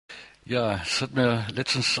Ja, es hat mir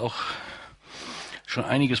letztens auch schon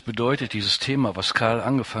einiges bedeutet, dieses Thema, was Karl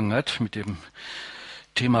angefangen hat mit dem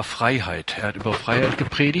Thema Freiheit. Er hat über Freiheit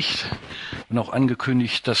gepredigt und auch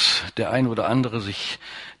angekündigt, dass der ein oder andere sich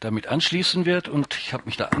damit anschließen wird. Und ich habe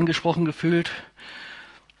mich da angesprochen gefühlt.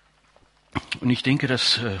 Und ich denke,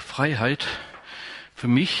 dass Freiheit für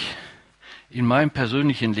mich in meinem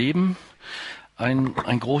persönlichen Leben ein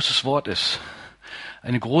großes Wort ist,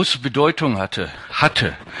 eine große Bedeutung hatte,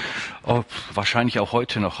 wahrscheinlich auch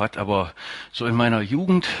heute noch hat, aber so in meiner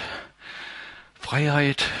Jugend,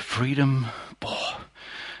 Freiheit, Freedom,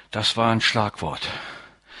 das war ein Schlagwort.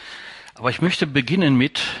 Aber ich möchte beginnen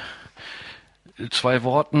mit zwei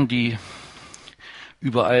Worten, die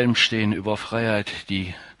über allem stehen, über Freiheit,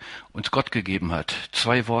 die uns Gott gegeben hat.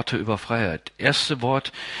 Zwei Worte über Freiheit. Erste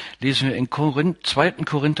Wort lesen wir in 2.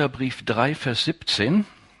 Korintherbrief 3, Vers 17.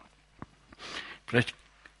 Vielleicht,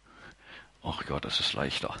 ach ja, das ist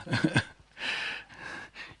leichter.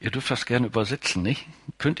 Ihr dürft das gerne übersetzen, nicht?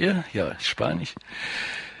 Könnt ihr? Ja, Spanisch.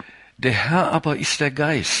 Der Herr aber ist der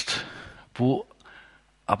Geist. Wo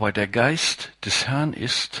aber der Geist des Herrn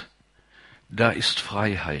ist, da ist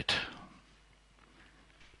Freiheit.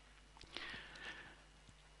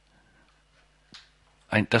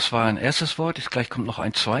 Das war ein erstes Wort, jetzt gleich kommt noch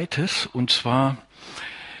ein zweites. Und zwar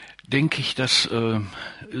denke ich, dass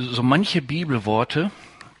so manche Bibelworte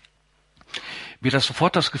wir das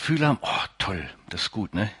sofort das Gefühl haben, oh toll, das ist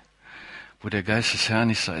gut, ne? Wo der Geist des Herrn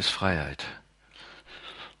ist, da ist Freiheit.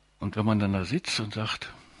 Und wenn man dann da sitzt und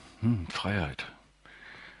sagt, Freiheit,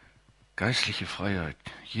 geistliche Freiheit,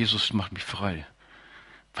 Jesus macht mich frei,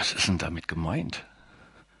 was ist denn damit gemeint?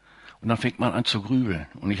 Und dann fängt man an zu grübeln.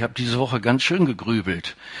 Und ich habe diese Woche ganz schön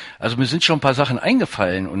gegrübelt. Also mir sind schon ein paar Sachen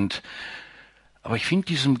eingefallen. Aber ich finde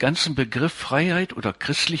diesen ganzen Begriff Freiheit oder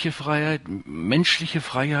christliche Freiheit, menschliche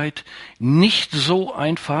Freiheit nicht so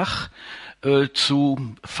einfach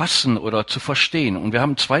zu fassen oder zu verstehen. Und wir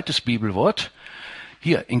haben ein zweites Bibelwort.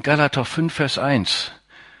 Hier in Galater 5, Vers 1.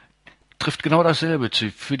 Trifft genau dasselbe zu.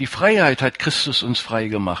 Für die Freiheit hat Christus uns frei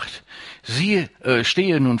gemacht. Siehe,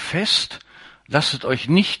 stehe nun fest, lasset euch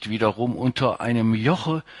nicht wiederum unter einem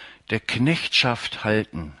Joche der Knechtschaft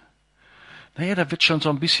halten. Naja, da wird schon so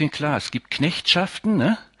ein bisschen klar. Es gibt Knechtschaften,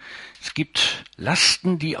 ne? Es gibt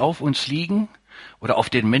Lasten, die auf uns liegen oder auf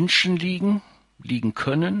den Menschen liegen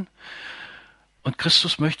können. Und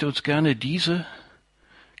Christus möchte uns gerne diese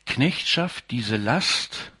Knechtschaft, diese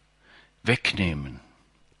Last wegnehmen.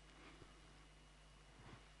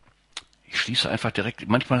 Ich schließe einfach direkt,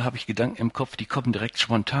 manchmal habe ich Gedanken im Kopf, die kommen direkt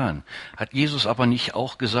spontan. Hat Jesus aber nicht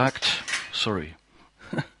auch gesagt,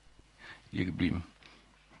 hier geblieben.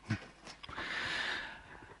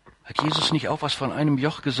 Hat Jesus nicht auch was von einem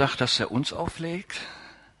Joch gesagt, das er uns auflegt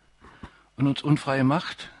und uns unfrei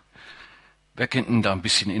macht? Wer kennt denn da ein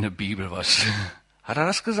bisschen in der Bibel was? Hat er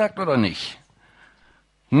das gesagt oder nicht?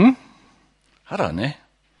 Hat er, ne?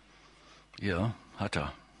 Ja, hat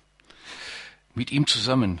er. Mit ihm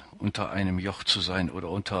zusammen unter einem Joch zu sein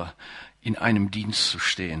oder in einem Dienst zu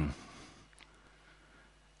stehen.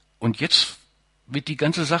 Und jetzt wird die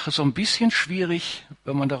ganze Sache so ein bisschen schwierig,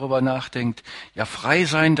 wenn man darüber nachdenkt. Ja, frei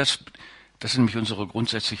sein, das ist nämlich unsere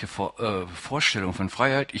grundsätzliche Vorstellung von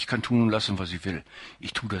Freiheit. Ich kann tun und lassen, was ich will.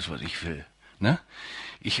 Ich tue das, was ich will. Ne?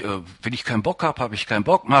 Wenn ich keinen Bock habe, habe ich keinen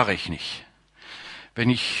Bock, mache ich nicht.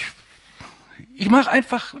 Ich mache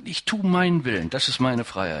einfach, ich tue meinen Willen. Das ist meine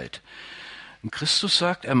Freiheit. Und Christus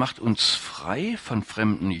sagt, er macht uns frei vom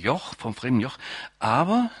fremden Joch,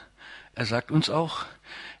 aber er sagt uns auch,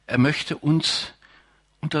 er möchte uns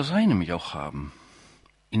unter seinem Joch haben,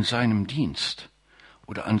 in seinem Dienst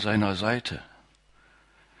oder an seiner Seite,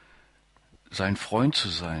 sein Freund zu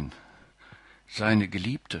sein, seine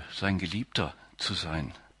Geliebte, sein Geliebter zu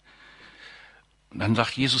sein. Und dann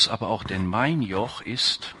sagt Jesus aber auch, denn mein Joch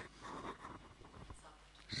ist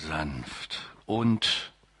sanft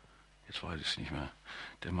und jetzt weiß ich es nicht mehr.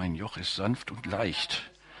 Denn mein Joch ist sanft und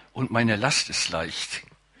leicht. Und meine Last ist leicht.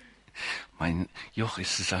 Mein Joch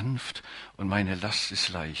ist sanft und meine Last ist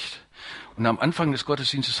leicht. Und am Anfang des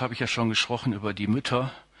Gottesdienstes habe ich ja schon gesprochen über die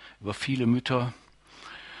Mütter, über viele Mütter,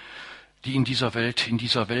 die in dieser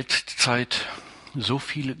Weltzeit so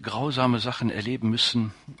viele grausame Sachen erleben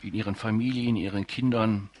müssen, in ihren Familien, ihren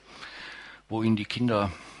Kindern, wo ihnen die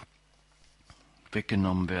Kinder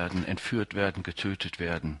weggenommen werden, entführt werden, getötet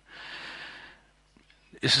werden.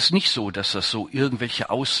 Es ist nicht so, dass das so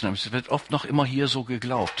irgendwelche Ausnahmen, es wird oft noch immer hier so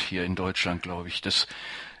geglaubt, hier in Deutschland, glaube ich, dass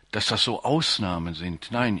das so Ausnahmen sind.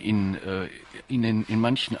 Nein, in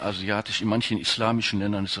manchen in manchen islamischen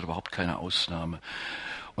Ländern ist das überhaupt keine Ausnahme.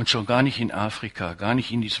 Und schon gar nicht in Afrika, gar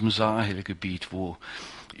nicht in diesem Sahelgebiet, wo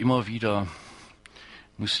immer wieder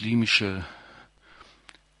muslimische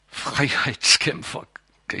Freiheitskämpfer,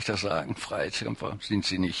 kann ich das sagen? Freiheitskämpfer sind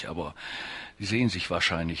sie nicht, aber sie sehen sich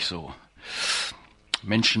wahrscheinlich so.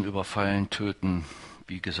 Menschen überfallen, töten,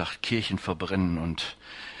 wie gesagt, Kirchen verbrennen und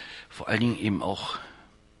vor allen Dingen eben auch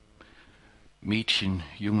Mädchen,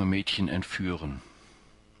 junge Mädchen entführen.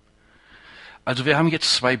 Also wir haben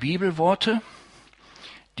jetzt zwei Bibelworte,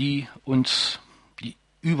 die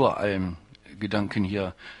über allem Gedanken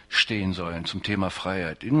hier stehen sollen zum Thema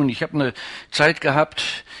Freiheit. Nun, ich habe eine Zeit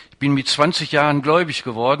gehabt, ich bin mit 20 Jahren gläubig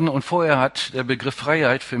geworden und vorher hat der Begriff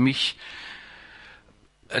Freiheit für mich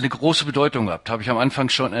eine große Bedeutung gehabt, habe ich am Anfang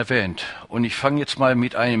schon erwähnt. Und ich fange jetzt mal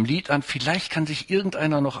mit einem Lied an. Vielleicht kann sich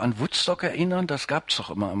irgendeiner noch an Woodstock erinnern, das gab's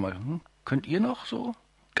doch immer einmal. Könnt ihr noch so?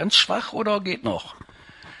 Ganz schwach oder geht noch?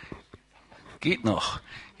 Geht noch.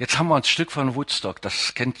 Jetzt haben wir ein Stück von Woodstock,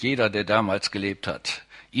 das kennt jeder, der damals gelebt hat.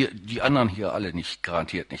 Die anderen hier alle nicht,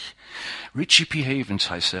 garantiert nicht. Richie P. Havens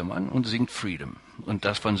heißt der Mann und singt Freedom. Und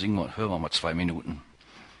davon hören wir mal 2 Minuten.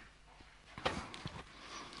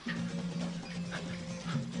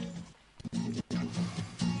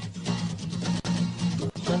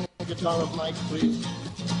 Turn the guitar up, Mike, please.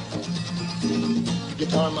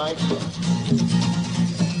 Guitar, Mike.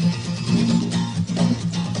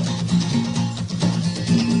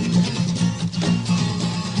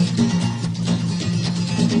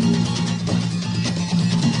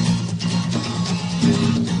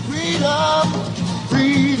 Freedom,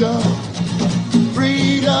 freedom,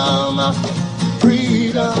 freedom,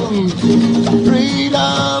 freedom,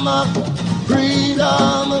 freedom,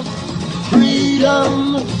 freedom,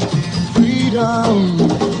 freedom, freedom.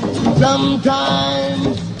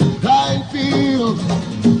 Sometimes I feel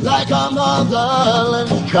like a motherless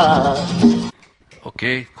child.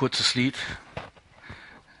 Okay, kurzes Lied.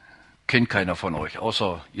 Kennt keiner von euch,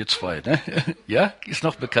 außer ihr zwei, ne? Ja, ist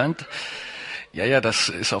noch bekannt? Ja, das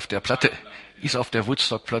ist auf der Platte, ist auf der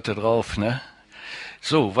Woodstock-Platte drauf, ne?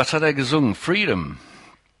 So, was hat er gesungen? Freedom.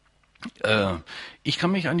 Ich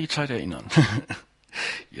kann mich an die Zeit erinnern.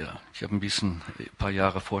 Ja, ich habe ein paar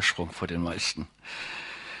Jahre Vorsprung vor den meisten.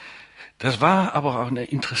 Das war aber auch eine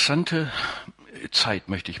interessante Zeit,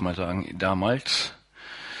 möchte ich mal sagen, damals.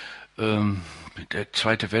 Der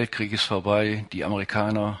Zweite Weltkrieg ist vorbei, die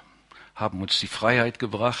Amerikaner haben uns die Freiheit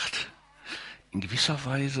gebracht. In gewisser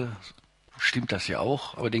Weise stimmt das ja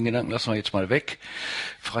auch, aber den Gedanken lassen wir jetzt mal weg.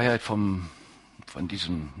 Freiheit von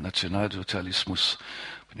diesem Nationalsozialismus,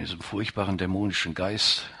 von diesem furchtbaren dämonischen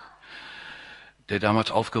Geist, der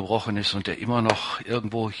damals aufgebrochen ist und der immer noch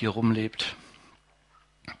irgendwo hier rumlebt.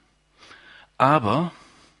 Aber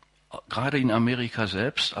gerade in Amerika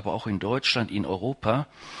selbst, aber auch in Deutschland, in Europa,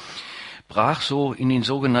 brach so in den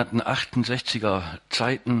sogenannten 68er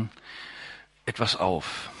Zeiten etwas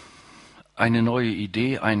auf. Eine neue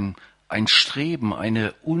Idee, ein Streben,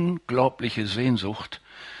 eine unglaubliche Sehnsucht,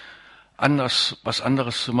 was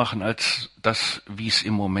anderes zu machen als das, wie es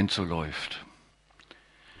im Moment so läuft.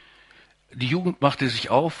 Die Jugend machte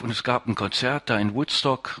sich auf und es gab ein Konzert da in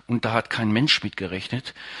Woodstock und da hat kein Mensch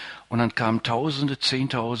mitgerechnet. Und dann kamen Tausende,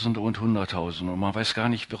 Zehntausende und Hunderttausende und man weiß gar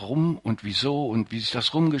nicht warum und wieso und wie sich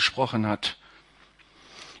das rumgesprochen hat.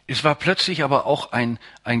 Es war plötzlich aber auch ein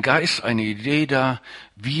Geist, eine Idee da,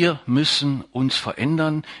 wir müssen uns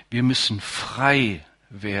verändern, wir müssen frei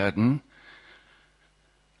werden.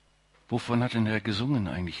 Wovon hat denn der gesungen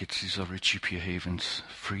eigentlich jetzt, dieser Richie P. Havens?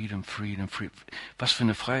 Freedom, Freedom, Freedom. Was für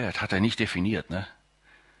eine Freiheit hat er nicht definiert, ne?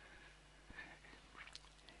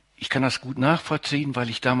 Ich kann das gut nachvollziehen,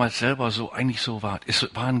 weil ich damals selber eigentlich so war. Es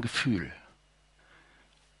war ein Gefühl.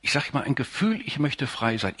 Ich sage mal ein Gefühl, ich möchte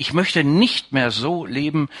frei sein. Ich möchte nicht mehr so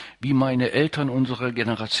leben wie meine Eltern, unsere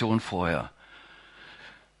Generation vorher.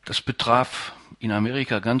 Das betraf in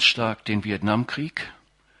Amerika ganz stark den Vietnamkrieg.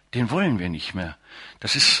 Den wollen wir nicht mehr.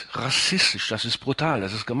 Das ist rassistisch, das ist brutal,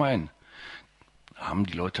 das ist gemein. Da haben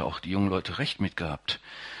die jungen Leute recht mit gehabt.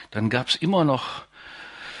 Dann gab's immer noch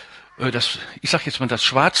ich sage jetzt mal das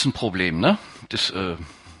Schwarzenproblem, ne?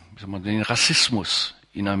 Den Rassismus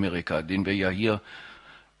in Amerika, den wir ja hier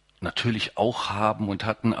natürlich auch haben und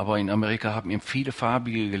hatten, aber in Amerika haben eben viele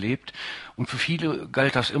Farbige gelebt und für viele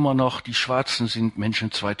galt das immer noch, die Schwarzen sind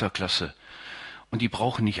Menschen zweiter Klasse und die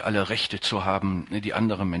brauchen nicht alle Rechte zu haben, die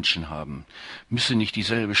andere Menschen haben, müssen nicht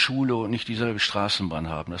dieselbe Schule und nicht dieselbe Straßenbahn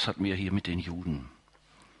haben, das hatten wir hier mit den Juden.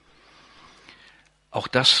 Auch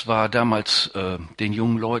das war damals den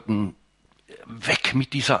jungen Leuten weg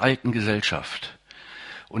mit dieser alten Gesellschaft.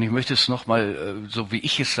 Und ich möchte es nochmal, so wie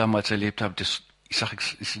ich es damals erlebt habe, ich sage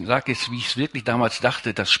jetzt, wie ich es wirklich damals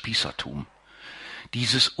dachte, das Spießertum.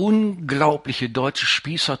 Dieses unglaubliche deutsche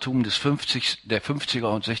Spießertum der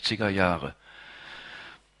 50er und 60er Jahre.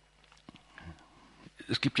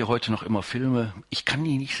 es gibt ja heute noch immer Filme, ich kann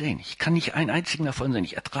die nicht sehen. Ich kann nicht einen einzigen davon sehen.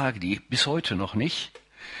 Ich ertrage die bis heute noch nicht,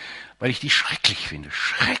 weil ich die schrecklich finde.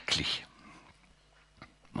 Schrecklich.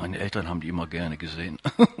 Meine Eltern haben die immer gerne gesehen.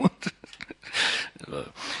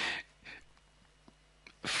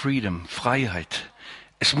 Freedom, Freiheit.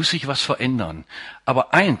 Es muss sich was verändern.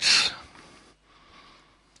 Aber eins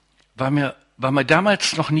war mir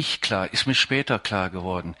damals noch nicht klar, ist mir später klar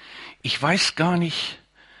geworden. Ich weiß gar nicht,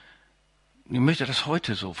 ich möchte das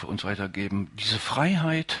heute so für uns weitergeben. Diese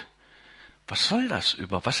Freiheit, was soll das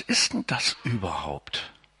was ist denn das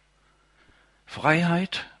überhaupt?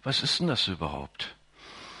 Freiheit, was ist denn das überhaupt?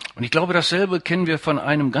 Und ich glaube, dasselbe kennen wir von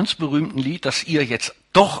einem ganz berühmten Lied, das ihr jetzt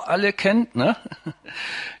doch alle kennt, ne?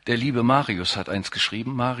 Der liebe Marius hat eins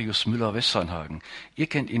geschrieben, Marius Müller-Westernhagen. Ihr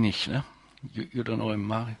kennt ihn nicht, ne? You don't know him,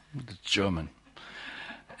 Marius? It's German.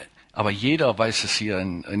 Aber jeder weiß es hier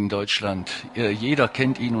in Deutschland. Jeder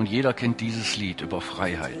kennt ihn und jeder kennt dieses Lied über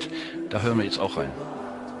Freiheit. Da hören wir jetzt auch rein.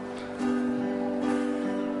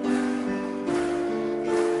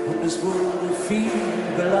 Und es wurde viel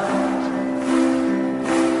gelacht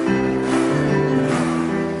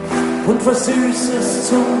und was Süßes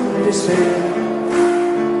zum Dessert.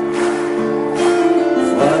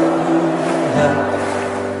 Freiheit,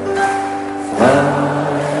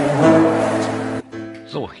 Freiheit.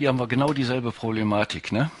 So, hier haben wir genau dieselbe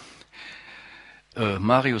Problematik, ne?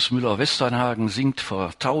 Marius Müller-Westernhagen singt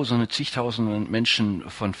vor Tausenden, zigtausenden Menschen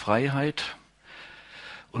von Freiheit.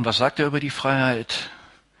 Und was sagt er über die Freiheit?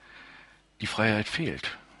 Die Freiheit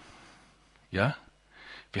fehlt. Ja?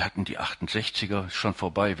 Wir hatten die 68er schon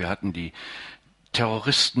vorbei. Wir hatten die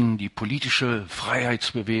Terroristen, die politische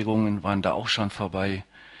Freiheitsbewegungen waren da auch schon vorbei.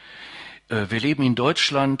 Wir leben in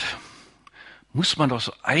Deutschland. Muss man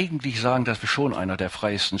doch eigentlich sagen, dass wir schon einer der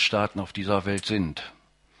freiesten Staaten auf dieser Welt sind.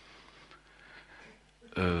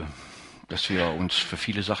 Dass wir uns für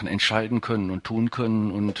viele Sachen entscheiden können und tun können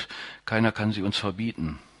und keiner kann sie uns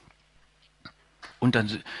verbieten. Und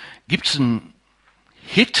dann gibt's einen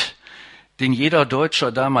Hit, den jeder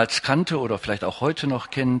Deutscher damals kannte oder vielleicht auch heute noch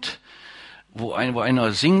kennt, wo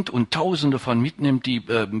einer singt und Tausende von mitnimmt, die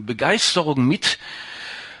Begeisterung mit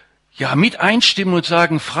einstimmen und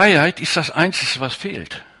sagen, Freiheit ist das Einzige, was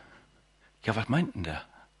fehlt. Ja, was meint denn der?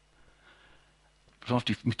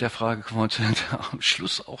 Mit der Frage können wir uns am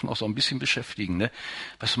Schluss auch noch so ein bisschen beschäftigen. Ne?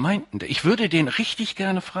 Was meint denn der? Ich würde den richtig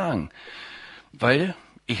gerne fragen, weil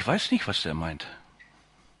ich weiß nicht, was der meint.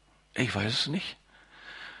 Ich weiß es nicht.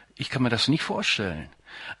 Ich kann mir das nicht vorstellen.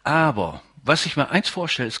 Aber was ich mir eins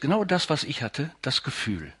vorstelle, ist genau das, was ich hatte, das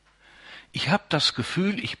Gefühl. Ich habe das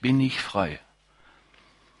Gefühl, ich bin nicht frei.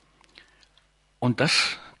 Und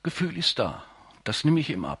das Gefühl ist da. Das nehme ich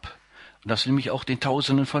ihm ab. Und das nehme ich auch den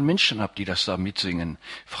Tausenden von Menschen ab, die das da mitsingen.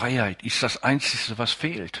 Freiheit ist das Einzige, was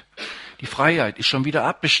fehlt. Die Freiheit ist schon wieder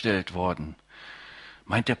abbestellt worden.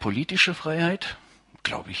 Meint er politische Freiheit?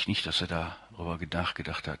 Glaube ich nicht, dass er darüber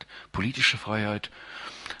nachgedacht hat. Politische Freiheit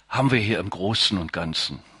haben wir hier im Großen und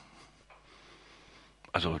Ganzen.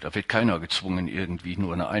 Also da wird keiner gezwungen, irgendwie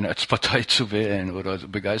nur eine Einheitspartei zu wählen oder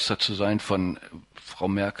begeistert zu sein von Frau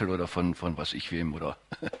Merkel oder von was ich wem oder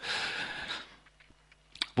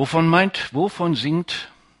wovon singt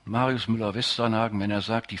Marius Müller-Westernhagen, wenn er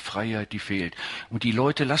sagt, die Freiheit, die fehlt. Und die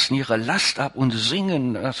Leute lassen ihre Last ab und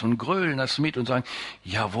singen das und grölen das mit und sagen,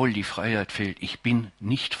 jawohl, die Freiheit fehlt, ich bin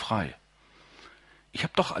nicht frei. Ich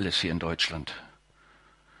habe doch alles hier in Deutschland.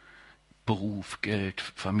 Beruf, Geld,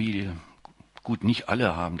 Familie. Gut, nicht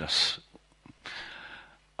alle haben das.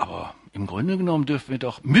 Aber im Grunde genommen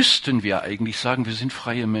müssten wir eigentlich sagen, wir sind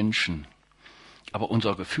freie Menschen. Aber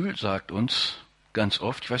unser Gefühl sagt uns ganz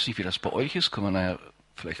oft, ich weiß nicht, wie das bei euch ist, können wir nachher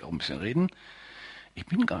vielleicht auch ein bisschen reden, ich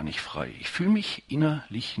bin gar nicht frei. Ich fühle mich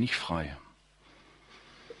innerlich nicht frei.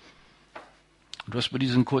 Du hast mir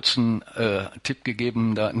diesen kurzen Tipp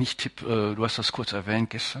gegeben, du hast das kurz erwähnt,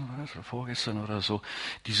 gestern oder vorgestern oder so,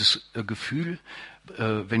 dieses Gefühl,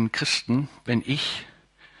 wenn ich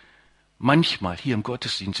manchmal hier im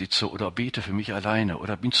Gottesdienst sitze oder bete für mich alleine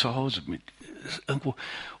oder bin zu Hause irgendwo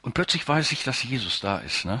und plötzlich weiß ich, dass Jesus da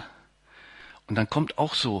ist, ne? Und dann kommt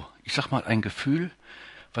auch so, ich sag mal, ein Gefühl,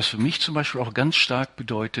 was für mich zum Beispiel auch ganz stark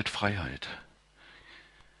bedeutet Freiheit.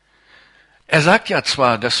 Er sagt ja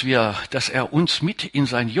zwar, dass er uns mit in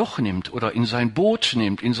sein Joch nimmt oder in sein Boot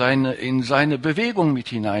nimmt, in seine Bewegung mit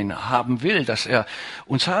hinein haben will, dass er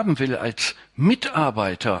uns haben will als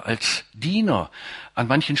Mitarbeiter, als Diener. An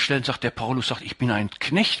manchen Stellen sagt der Paulus, ich bin ein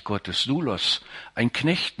Knecht Gottes, Doulos, ein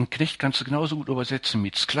Knecht kannst du genauso gut übersetzen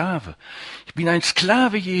mit Sklave. Ich bin ein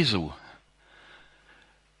Sklave Jesu.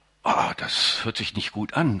 Das hört sich nicht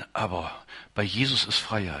gut an, aber bei Jesus ist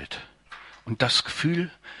Freiheit. Und das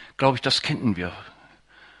Gefühl, glaube ich, das kennen wir.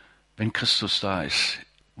 wenn Christus da ist,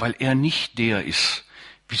 weil er nicht der ist,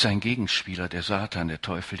 wie sein Gegenspieler, der Satan, der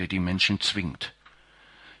Teufel, der die Menschen zwingt.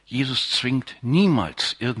 Jesus zwingt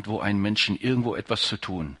niemals irgendwo einen Menschen, irgendwo etwas zu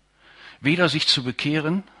tun. Weder sich zu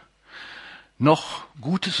bekehren, noch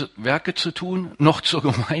gute Werke zu tun, noch zur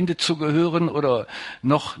Gemeinde zu gehören oder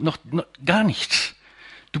noch gar nichts.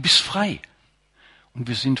 Du bist frei. Und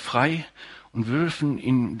wir sind frei und wir dürfen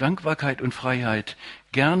in Dankbarkeit und Freiheit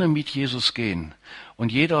gerne mit Jesus gehen.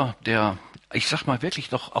 Und jeder, der, ich sag mal wirklich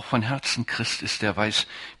doch auch von Herzen Christ ist, der weiß,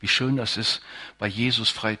 wie schön das ist, bei Jesus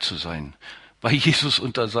frei zu sein. Bei Jesus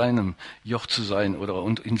unter seinem Joch zu sein oder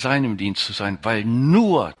in seinem Dienst zu sein, weil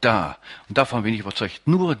nur da, und davon bin ich überzeugt,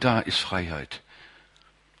 nur da ist Freiheit.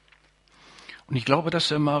 Und ich glaube, dass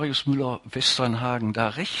der Marius Müller-Westernhagen da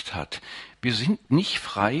recht hat. Wir sind nicht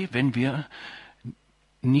frei, wenn wir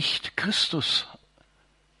nicht Christus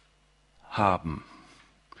haben.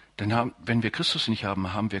 Denn wenn wir Christus nicht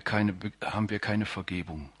haben, haben wir keine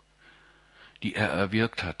Vergebung, die er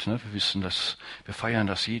erwirkt hat. Wir wissen das, wir feiern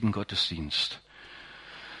das jeden Gottesdienst.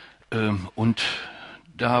 Und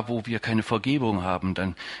da, wo wir keine Vergebung haben,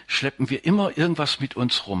 dann schleppen wir immer irgendwas mit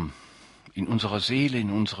uns rum. In unserer Seele,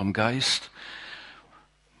 in unserem Geist.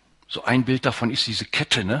 So ein Bild davon ist diese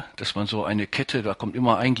Kette, dass man so eine Kette, da kommt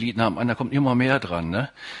immer ein Glied nach dem anderen, da kommt immer mehr dran.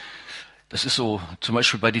 Das ist so, zum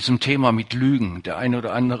Beispiel bei diesem Thema mit Lügen, der eine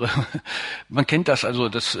oder andere, man kennt das also,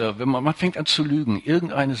 wenn man fängt an zu lügen,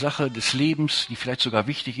 irgendeine Sache des Lebens, die vielleicht sogar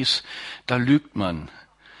wichtig ist, da lügt man.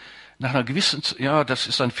 Nach einer gewissen, das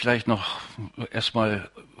ist dann vielleicht noch erstmal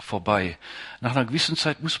vorbei. Nach einer gewissen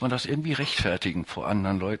Zeit muss man das irgendwie rechtfertigen vor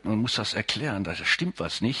anderen Leuten und muss das erklären, da stimmt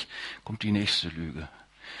was nicht, kommt die nächste Lüge.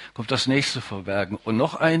 Kommt das nächste Verbergen und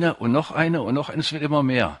noch eine und noch eine und noch eine, es wird immer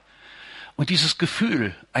mehr. Und dieses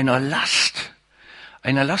Gefühl einer Last,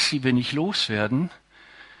 die wir nicht loswerden,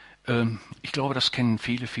 ich glaube, das kennen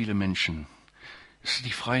viele, viele Menschen. Es ist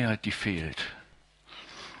die Freiheit, die fehlt.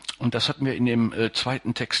 Und das hatten wir in dem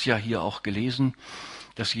zweiten Text ja hier auch gelesen,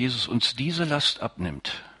 dass Jesus uns diese Last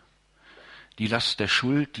abnimmt. Die Last der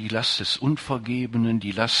Schuld, die Last des Unvergebenen,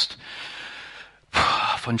 die Last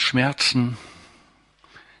von Schmerzen,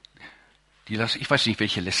 ich weiß nicht,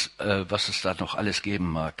 was es da noch alles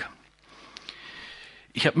geben mag.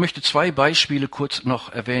 Ich möchte 2 Beispiele kurz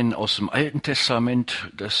noch erwähnen aus dem Alten Testament.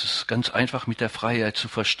 Das ist ganz einfach mit der Freiheit zu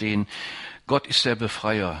verstehen. Gott ist der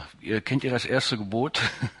Befreier. Kennt ihr das erste Gebot?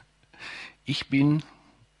 Ich bin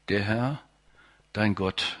der Herr, dein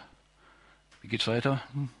Gott. Wie geht's weiter?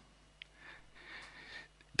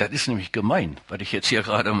 Das ist nämlich gemein, was ich jetzt hier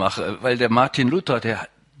gerade mache, weil der Martin Luther, der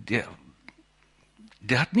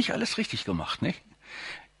hat nicht alles richtig gemacht, nicht?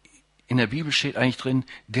 In der Bibel steht eigentlich drin,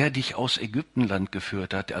 der dich aus Ägyptenland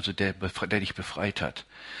geführt hat, also der dich befreit hat.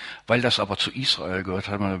 Weil das aber zu Israel gehört,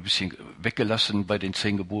 hat man ein bisschen weggelassen bei den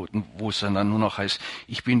 10 Geboten, wo es dann nur noch heißt,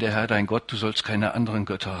 ich bin der Herr dein Gott, du sollst keine anderen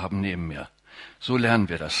Götter haben neben mir. So lernen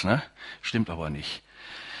wir das, Stimmt aber nicht.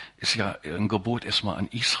 Ist ja ein Gebot erstmal an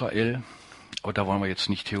Israel, aber da wollen wir jetzt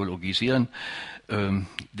nicht theologisieren,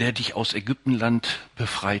 der dich aus Ägyptenland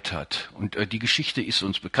befreit hat. Und die Geschichte ist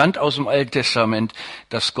uns bekannt aus dem Alten Testament,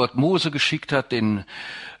 dass Gott Mose geschickt hat, an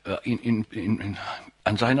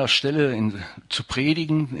seiner Stelle zu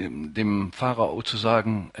predigen, dem Pharao zu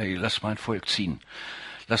sagen, ey, lass mein Volk ziehen,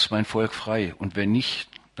 lass mein Volk frei. Und wenn nicht,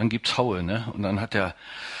 dann gibt's Haue. Und dann hat der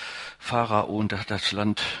Pharao und hat das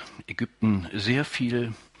Land Ägypten sehr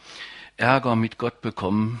viel Ärger mit Gott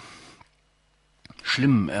bekommen,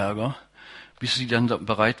 schlimmen Ärger, bis sie dann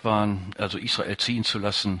bereit waren, also Israel ziehen zu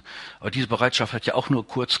lassen. Aber diese Bereitschaft hat ja auch nur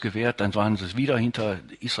kurz gewährt, dann waren sie wieder hinter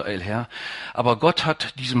Israel her. Aber Gott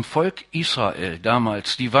hat diesem Volk Israel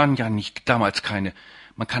damals, die waren ja nicht damals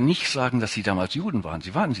man kann nicht sagen, dass sie damals Juden waren.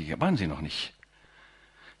 Waren sie noch nicht.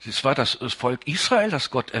 Es war das Volk Israel,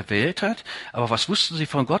 das Gott erwählt hat, aber was wussten sie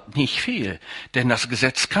von Gott? Nicht viel. Denn das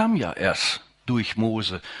Gesetz kam ja erst durch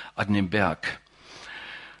Mose an dem Berg.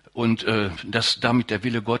 Und dass damit der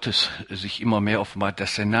Wille Gottes sich immer mehr offenbart,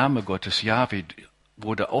 dass der Name Gottes, Jahwe,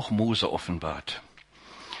 wurde auch Mose offenbart.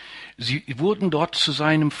 Sie wurden dort zu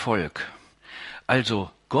seinem Volk.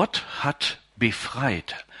 Also Gott hat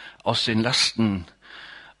befreit aus den Lasten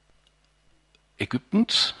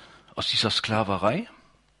Ägyptens, aus dieser Sklaverei.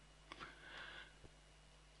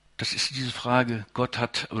 Das ist diese Frage, Gott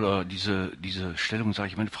hat, oder diese Stellung, sage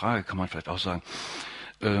ich mal, eine Frage kann man vielleicht auch sagen.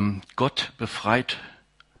 Gott befreit.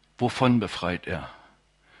 Wovon befreit er?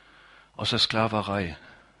 Aus der Sklaverei.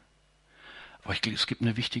 Aber es gibt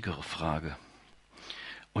eine wichtigere Frage.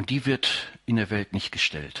 Und die wird in der Welt nicht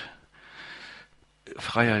gestellt.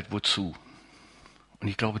 Freiheit wozu? Und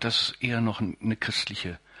ich glaube, das ist eher noch eine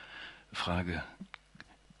christliche Frage.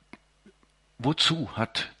 wozu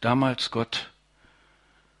hat damals Gott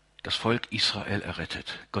das Volk Israel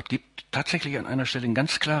errettet? Gott gibt tatsächlich an einer Stelle einen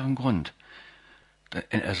ganz klaren Grund.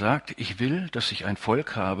 Er sagt, ich will, dass ich ein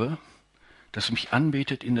Volk habe, das mich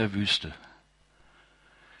anbetet in der Wüste.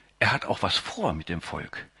 Er hat auch was vor mit dem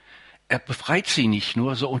Volk. Er befreit sie nicht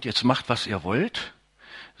nur so und jetzt macht, was ihr wollt,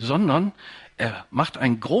 sondern er macht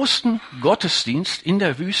einen großen Gottesdienst in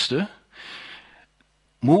der Wüste.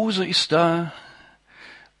 Mose ist da,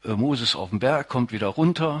 Moses auf dem Berg, kommt wieder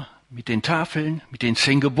runter mit den Tafeln, mit den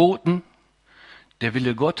 10 Geboten, der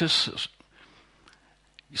Wille Gottes.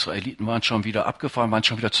 Die Israeliten waren schon wieder abgefahren, waren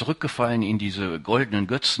schon wieder zurückgefallen in diese goldenen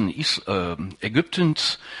Götzen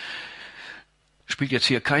Ägyptens. Spielt jetzt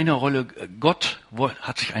hier keine Rolle. Gott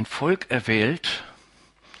hat sich ein Volk erwählt.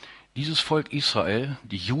 Dieses Volk Israel,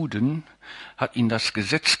 die Juden, hat ihnen das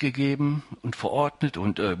Gesetz gegeben und verordnet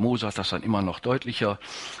und Mose hat das dann immer noch deutlicher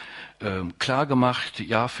klar gemacht,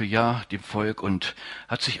 Jahr für Jahr dem Volk und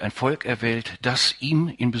hat sich ein Volk erwählt, das ihm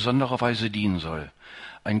in besonderer Weise dienen soll.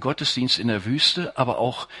 Ein Gottesdienst in der Wüste, aber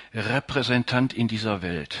auch Repräsentant in dieser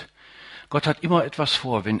Welt. Gott hat immer etwas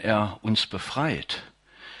vor, wenn er uns befreit,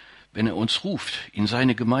 wenn er uns ruft in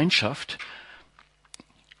seine Gemeinschaft,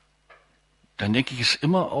 dann denke ich, ist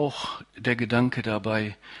immer auch der Gedanke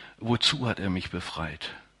dabei, wozu hat er mich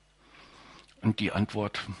befreit? Und die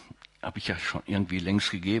Antwort habe ich ja schon irgendwie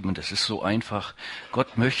längst gegeben. Das ist so einfach.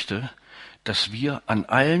 Gott möchte, dass wir an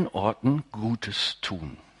allen Orten Gutes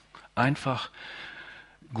tun. Einfach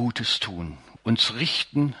Gutes tun. Uns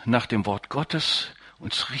richten nach dem Wort Gottes,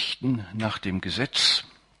 uns richten nach dem Gesetz.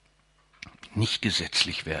 Nicht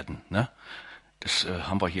gesetzlich werden. Ne? Das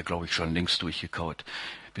haben wir hier, glaube ich, schon längst durchgekaut.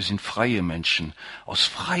 Wir sind freie Menschen. Aus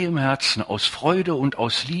freiem Herzen, aus Freude und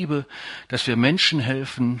aus Liebe, dass wir Menschen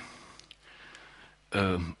helfen,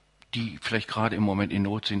 die vielleicht gerade im Moment in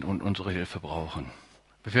Not sind und unsere Hilfe brauchen.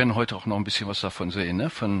 Wir werden heute auch noch ein bisschen was davon sehen, ne?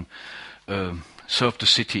 Von Serve the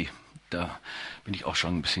City. Da bin ich auch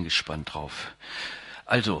schon ein bisschen gespannt drauf.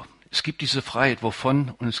 Also, es gibt diese Freiheit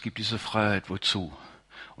wovon und es gibt diese Freiheit wozu.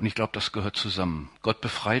 Und ich glaube, das gehört zusammen. Gott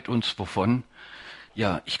befreit uns wovon?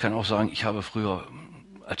 Ja, ich kann auch sagen, ich habe früher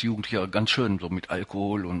als Jugendlicher ganz schön so mit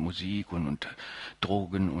Alkohol und Musik und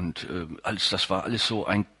Drogen und alles, das war alles so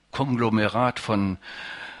ein Konglomerat von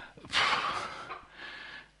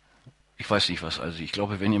ich weiß nicht was. Also ich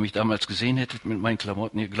glaube, wenn ihr mich damals gesehen hättet mit meinen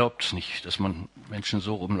Klamotten, ihr glaubt es nicht, dass man Menschen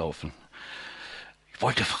so rumlaufen. Ich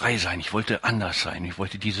wollte frei sein, ich wollte anders sein, ich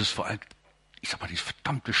wollte dieses dieses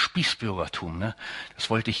verdammte Spießbürgertum, ne? Das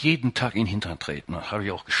wollte ich jeden Tag in den Hintern treten. Das habe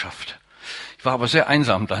ich auch geschafft. Ich war aber sehr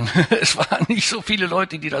einsam dann. Es waren nicht so viele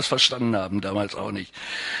Leute, die das verstanden haben, damals auch nicht.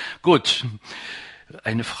 Gut,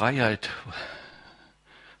 eine Freiheit.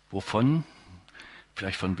 Wovon?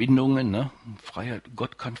 Vielleicht von Bindungen, ne? Freiheit.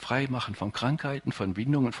 Gott kann frei machen von Krankheiten, von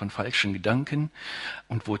Bindungen, von falschen Gedanken.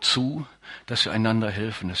 Und wozu? Dass wir einander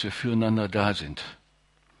helfen, dass wir füreinander da sind.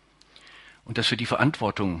 Und dass wir die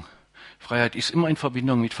Verantwortung, Freiheit ist immer in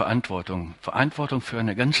Verbindung mit Verantwortung, Verantwortung für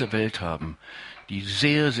eine ganze Welt haben, die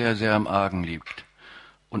sehr, sehr, sehr im Argen liegt.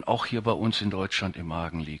 Und auch hier bei uns in Deutschland im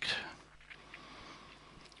Argen liegt.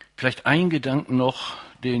 Vielleicht ein Gedanken noch,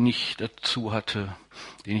 den ich dazu hatte,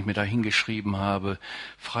 den ich mir da hingeschrieben habe.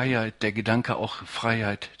 Freiheit, der Gedanke auch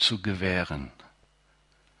Freiheit zu gewähren.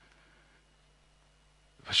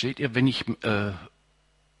 Versteht ihr, wenn ich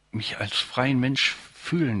mich als freien Mensch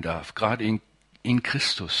fühlen darf, gerade in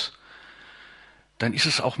Christus, dann ist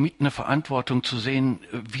es auch mit einer Verantwortung zu sehen,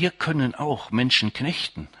 wir können auch Menschen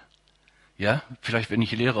knechten. Ja, vielleicht wenn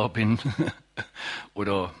ich Lehrer bin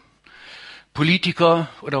oder Politiker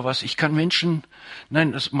oder was. Ich kann Menschen,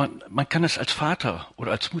 man kann es als Vater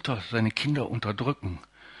oder als Mutter seine Kinder unterdrücken.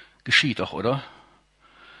 Geschieht auch, oder?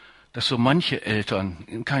 Dass so manche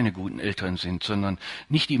Eltern keine guten Eltern sind, sondern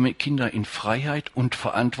nicht die Kinder in Freiheit und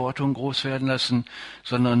Verantwortung groß werden lassen,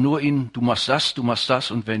 sondern nur du machst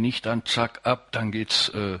das und wenn nicht, dann zack, ab, dann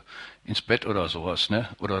geht's ins Bett oder sowas, ne?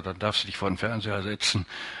 Oder dann darfst du dich vor den Fernseher setzen.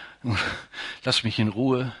 Lass mich in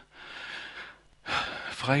Ruhe.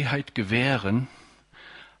 Freiheit gewähren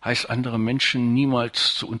heißt, andere Menschen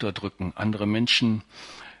niemals zu unterdrücken, andere Menschen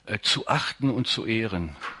zu achten und zu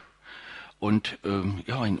ehren. Und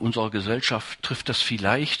in unserer Gesellschaft trifft das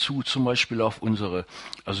vielleicht zu, zum Beispiel auf unsere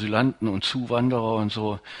Asylanten und Zuwanderer und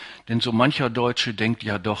so. Denn so mancher Deutsche denkt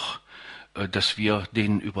ja doch, dass wir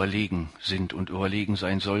denen überlegen sind und überlegen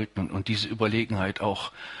sein sollten und diese Überlegenheit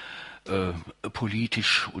auch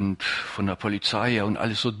politisch und von der Polizei her und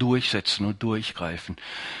alles so durchsetzen und durchgreifen.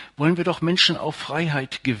 Wollen wir doch Menschen auch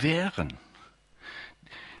Freiheit gewähren.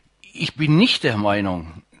 Ich bin nicht der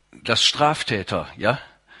Meinung, dass Straftäter,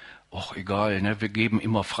 Och, egal, ne? Wir geben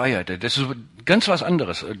immer Freiheit. Das ist ganz was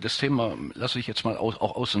anderes. Das Thema lasse ich jetzt mal auch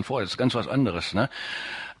außen vor. Das ist ganz was anderes, ne?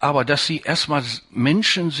 Aber dass sie erstmal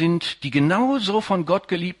Menschen sind, die genauso von Gott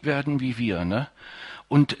geliebt werden wie wir, ne?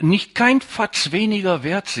 Und nicht kein Fatz weniger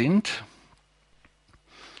wert sind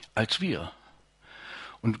als wir.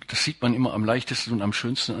 Und das sieht man immer am leichtesten und am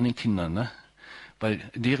schönsten an den Kindern, ne? Weil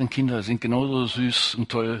deren Kinder sind genauso süß und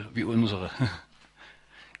toll wie unsere.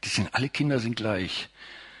 Alle Kinder sind gleich.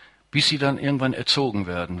 Bis sie dann irgendwann erzogen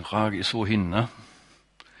werden. Frage ist, wohin, ne?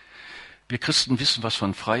 Wir Christen wissen was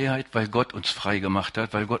von Freiheit, weil Gott uns frei gemacht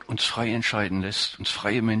hat, weil Gott uns frei entscheiden lässt, uns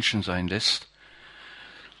freie Menschen sein lässt.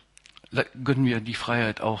 Gönnen wir die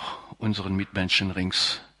Freiheit auch unseren Mitmenschen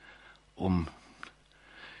ringsum.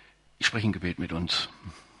 Ich spreche ein Gebet mit uns.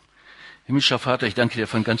 Himmlischer Vater, ich danke dir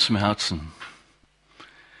von ganzem Herzen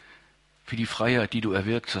für die Freiheit, die du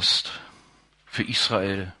erwirkt hast, für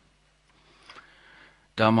Israel,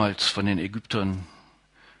 damals von den Ägyptern,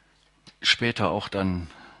 später auch dann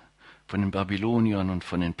von den Babyloniern und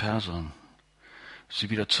von den Persern. Sie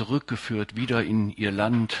wieder zurückgeführt, wieder in ihr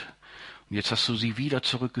Land. Und jetzt hast du sie wieder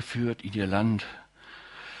zurückgeführt in ihr Land.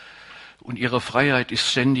 Und ihre Freiheit ist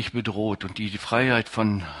ständig bedroht. Und die Freiheit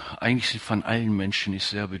von allen Menschen ist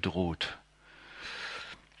sehr bedroht.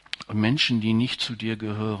 Und Menschen, die nicht zu dir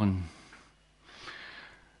gehören,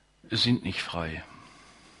 sind nicht frei.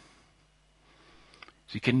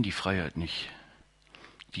 Sie kennen die Freiheit nicht,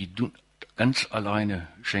 die du ganz alleine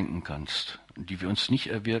schenken kannst, die wir uns nicht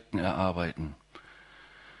erwirken, erarbeiten.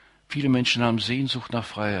 Viele Menschen haben Sehnsucht nach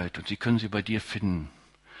Freiheit und sie können sie bei dir finden.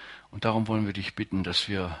 Und darum wollen wir dich bitten, dass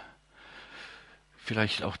wir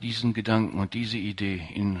vielleicht auch diesen Gedanken und diese Idee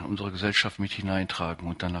in unsere Gesellschaft mit hineintragen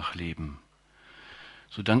und danach leben.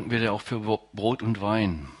 So danken wir dir auch für Brot und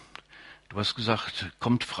Wein. Du hast gesagt,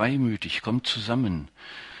 kommt freimütig, kommt zusammen,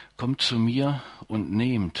 kommt zu mir und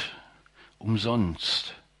nehmt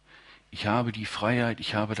umsonst. Ich habe die Freiheit,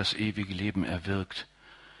 ich habe das ewige Leben erwirkt.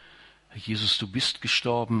 Herr Jesus, du bist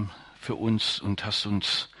gestorben für uns und hast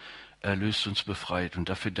uns erlöst, uns befreit. Und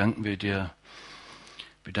dafür danken wir dir.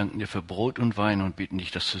 Wir danken dir für Brot und Wein und bitten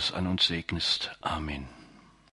dich, dass du es an uns segnest. Amen.